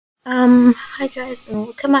Hi guys, and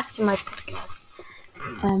welcome back to my podcast.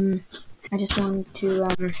 I just want to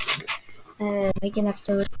make an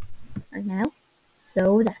episode right now,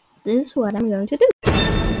 so that is what I'm going to do.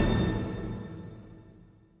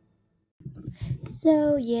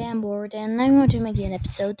 So yeah, I'm bored, and I'm going to make an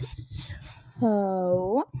episode.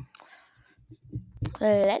 So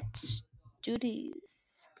let's do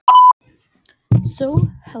this. So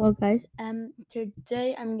hello guys.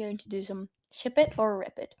 Today I'm going to do some ship it or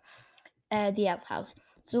rip it. The owlhouse.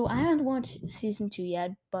 So I haven't watched season 2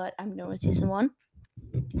 yet, but I'm doing season 1.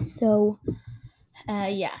 So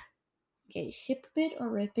yeah. Okay, ship it or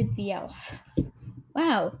rip it, the owlhouse.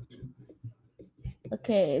 Wow.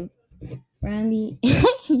 Okay, Randy,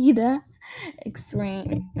 Ida,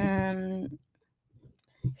 extreme.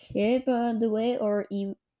 Ship the way or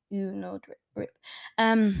you know rip.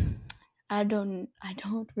 I don't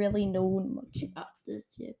really know much about this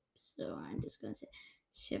ship, so I'm just gonna say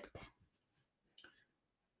ship.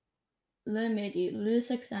 Limity,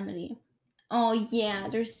 loose extremity. Oh yeah,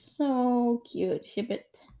 they're so cute. Ship it.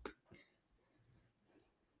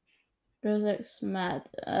 Rosix mad.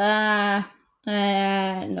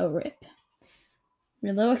 No rip.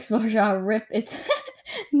 Reload exposure, rip it.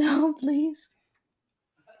 No, please.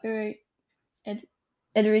 Alright.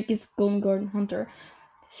 Edric is Golden Garden Hunter.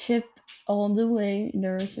 Ship all the way.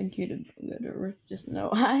 There's a cute rip. Just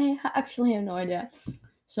no. I actually have no idea.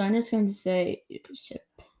 So I'm just going to say ship.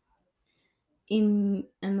 In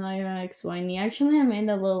MIRXY. Actually, I made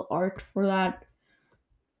a little art for that.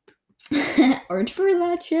 Art for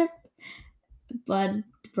that ship. But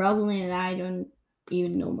probably I don't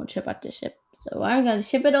even know much about the ship. So I'm gonna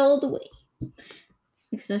ship it all the way.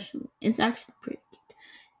 It's actually pretty cute.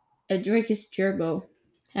 Edric is Gerbo.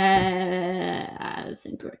 That's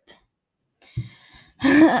incorrect.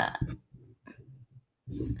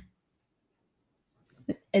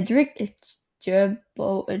 Edric is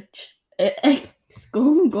Gerbo.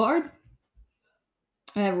 Skull Guard.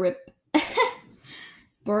 Rip.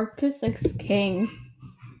 Barkus X King.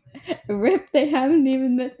 Rip, they haven't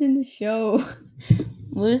even met in the show.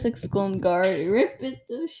 Lewis X Skull Guard. Rip it,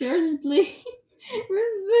 the shirts bleed. Rip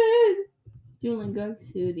it. Julian Gug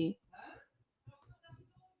Sudi.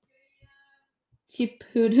 Chip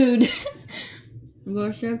Hood Hood.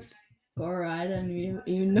 Warships. Or I don't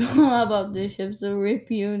even know about this ship, so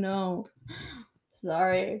rip you know.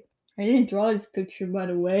 Sorry. I didn't draw this picture, by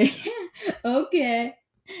the way. Okay.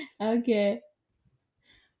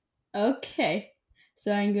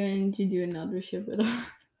 So I'm going to do another ship at all.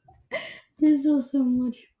 This was so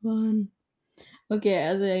much fun.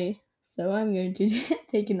 Okay, so I'm going to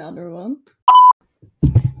take another one.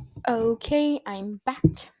 Okay, I'm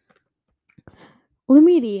back.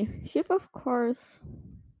 Limiti, ship of course.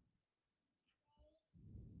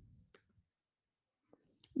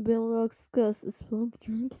 Bill Rock's Gus is both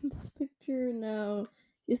drunk in this picture. No,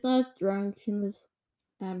 she's not drunk. She was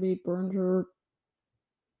Abby burned her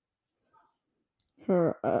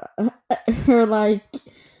her like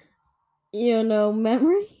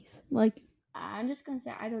memories. Like I'm just gonna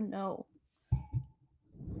say I don't know.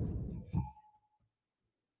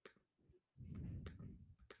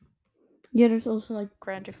 Yeah, there's also like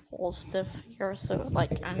Grand Falls stuff here, so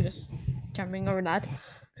like I'm just jumping over that.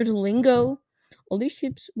 There's lingo. All these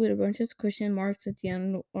ships with a bunch of question marks at the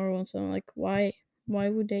end or one something like why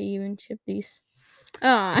would they even ship these?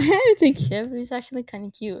 I think ship is actually kind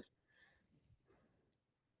of cute.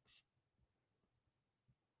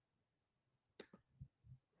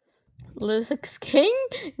 Lusex King?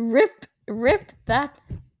 Rip that.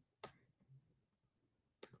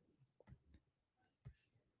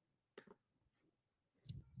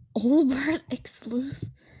 Albert Exclus?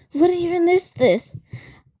 What even is this?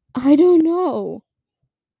 I don't know.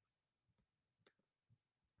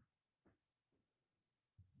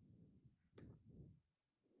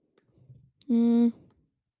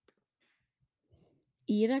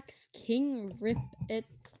 Iraq's King, rip it.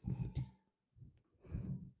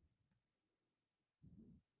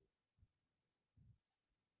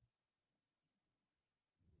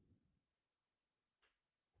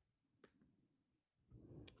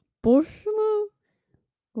 Bushmo?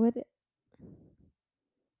 What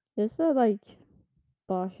is that like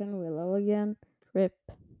Bosch and Willow again? Rip.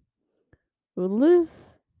 Willis?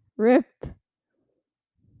 Rip.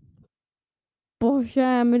 Bosch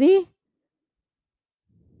Amity?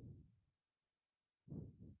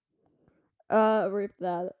 Rip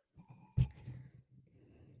that.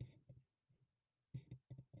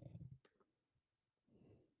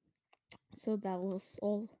 So that was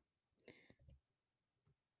all.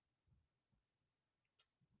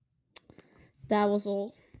 That was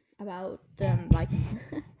all about like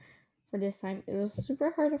for this time. It was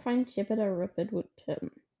super hard to find Chip or Rip It with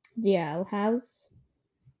the owlhouse.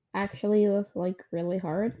 Actually, it was like really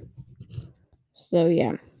hard. So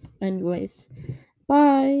yeah. Anyways,